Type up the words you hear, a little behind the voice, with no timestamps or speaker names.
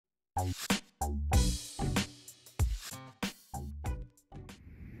Hi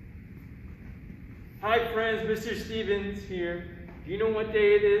friends, Mr. Stevens here. Do you know what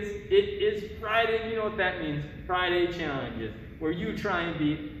day it is? It is Friday. You know what that means. Friday challenges, where you try and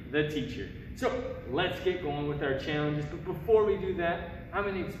beat the teacher. So let's get going with our challenges. But before we do that, I'm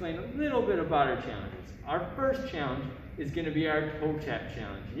going to explain a little bit about our challenges. Our first challenge is going to be our toe tap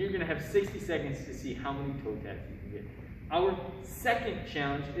challenge. And you're going to have 60 seconds to see how many toe taps you can get. Our second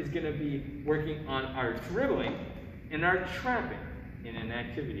challenge is going to be working on our dribbling and our trapping in an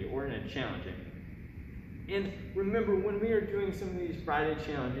activity or in a challenge. And remember, when we are doing some of these Friday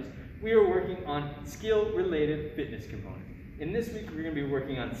challenges, we are working on skill-related fitness components. And this week, we're going to be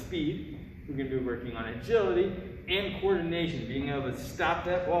working on speed, we're going to be working on agility, and coordination, being able to stop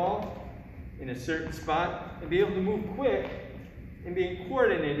that ball in a certain spot and be able to move quick and being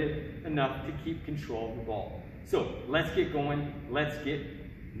coordinated enough to keep control of the ball. So let's get going, let's get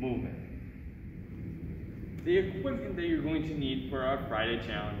moving. The equipment that you're going to need for our Friday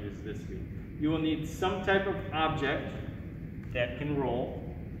challenges this week. You will need some type of object that can roll,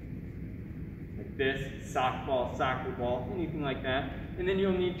 like this, soccer ball, soccer ball, anything like that. And then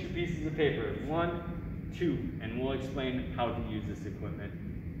you'll need 2 pieces of paper, 1, 2, and we'll explain how to use this equipment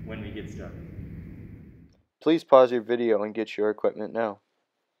when we get started. Please pause your video and get your equipment now.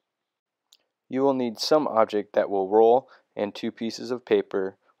 You will need some object that will roll and 2 pieces of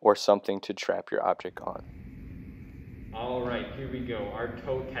paper or something to trap your object on. All right, here we go, our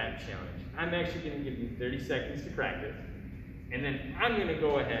toe tap challenge. I'm actually going to give you 30 seconds to practice, and then I'm going to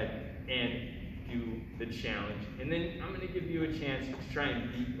go ahead and do the challenge, and then I'm going to give you a chance to try and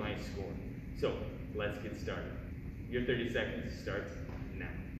beat my score. So let's get started. Your 30 seconds starts now.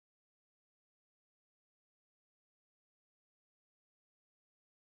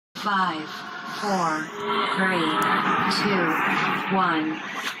 5, 4, 3, 2, 1.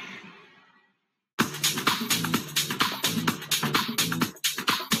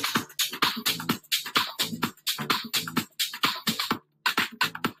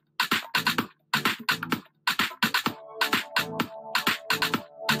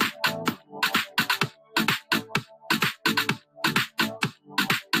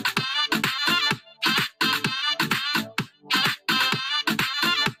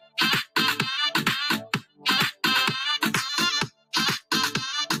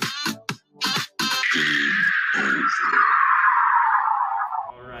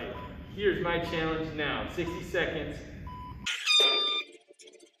 All right, here's my challenge now, 60 seconds.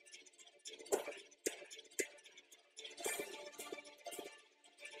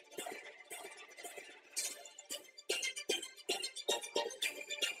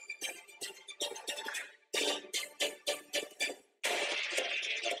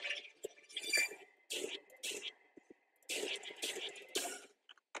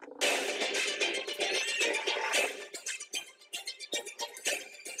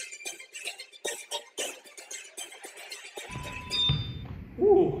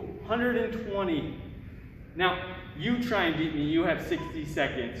 Ooh, 120. Now, you try and beat me. You have 60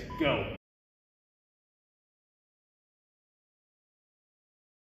 seconds. Go.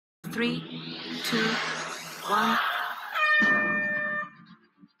 3, 2, 1.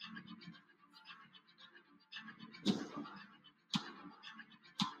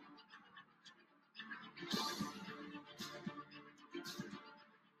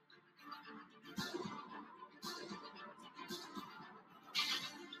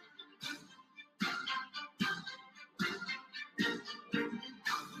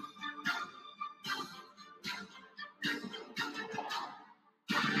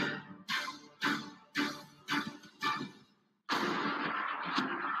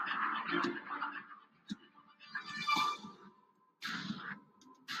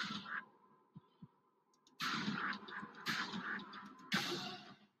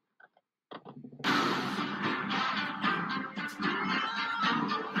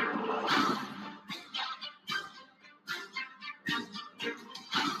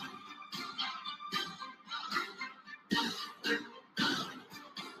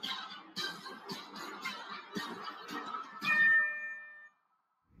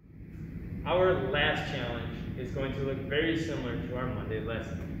 Our last challenge is going to look very similar to our Monday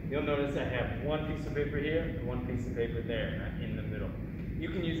lesson. You'll notice I have 1 piece of paper here and 1 piece of paper there in the middle. You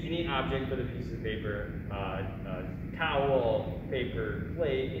can use any object for the piece of paper, towel, paper,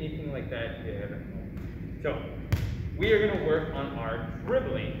 plate, anything like that you have at home. So we are going to work on our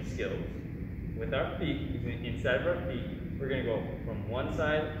dribbling skills with our feet, inside of our feet. We're going to go from one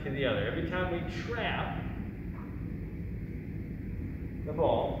side to the other. Every time we trap the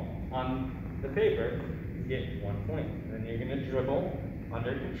ball on the paper, you get 1 point. Then you're going to dribble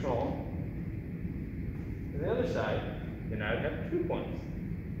under control. To the other side, then I would have 2 points.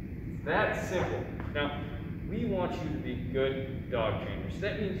 It's that simple. Now, we want you to be good dog trainers. So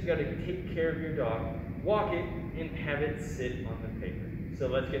that means you got to take care of your dog, walk it, and have it sit on the paper. So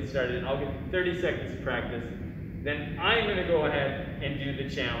let's get started. I'll give you 30 seconds to practice. Then I'm going to go ahead and do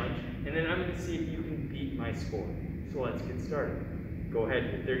the challenge, and then I'm going to see if you can beat my score. So let's get started. Go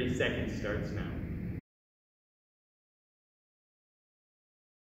ahead, your 30 seconds starts now.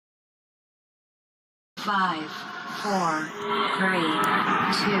 5, 4, 3,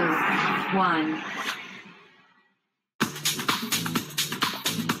 2, 1.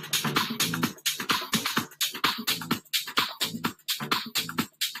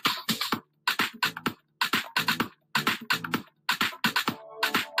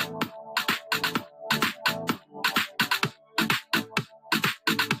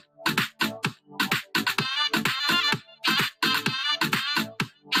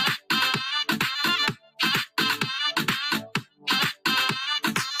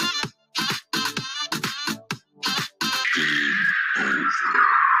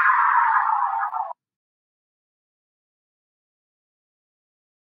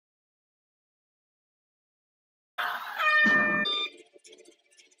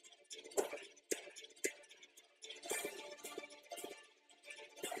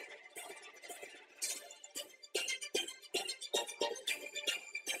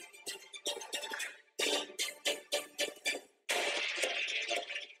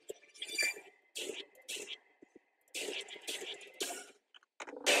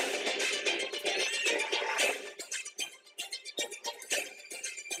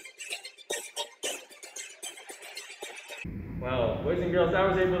 Well, boys and girls, I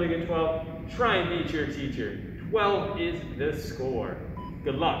was able to get 12. Try and beat your teacher. 12 is the score.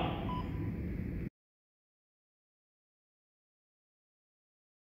 Good luck.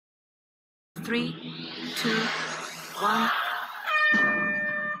 Three, 2, 1.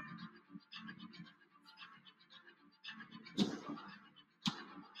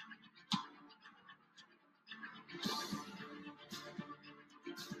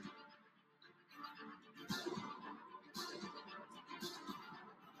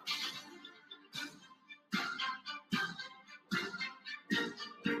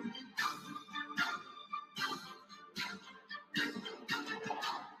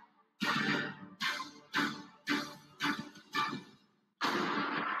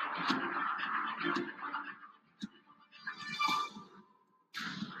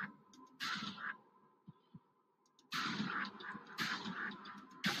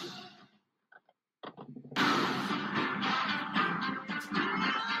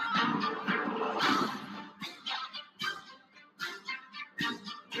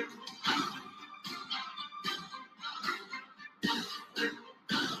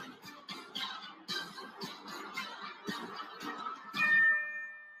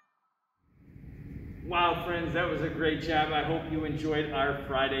 Wow, friends, that was a great job. I hope you enjoyed our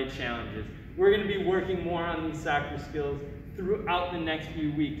Friday challenges. We're going to be working more on these soccer skills throughout the next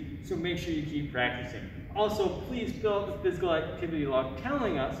few weeks, so make sure you keep practicing. Also, please fill out the physical activity log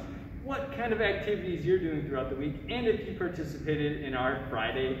telling us what kind of activities you're doing throughout the week and if you participated in our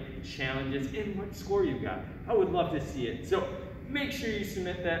Friday challenges and what score you got. I would love to see it. So make sure you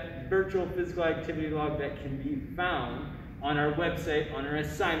submit that virtual physical activity log that can be found on our website on our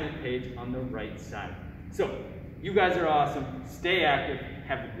assignment page on the right side. So, you guys are awesome. Stay active.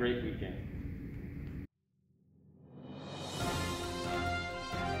 Have a great weekend.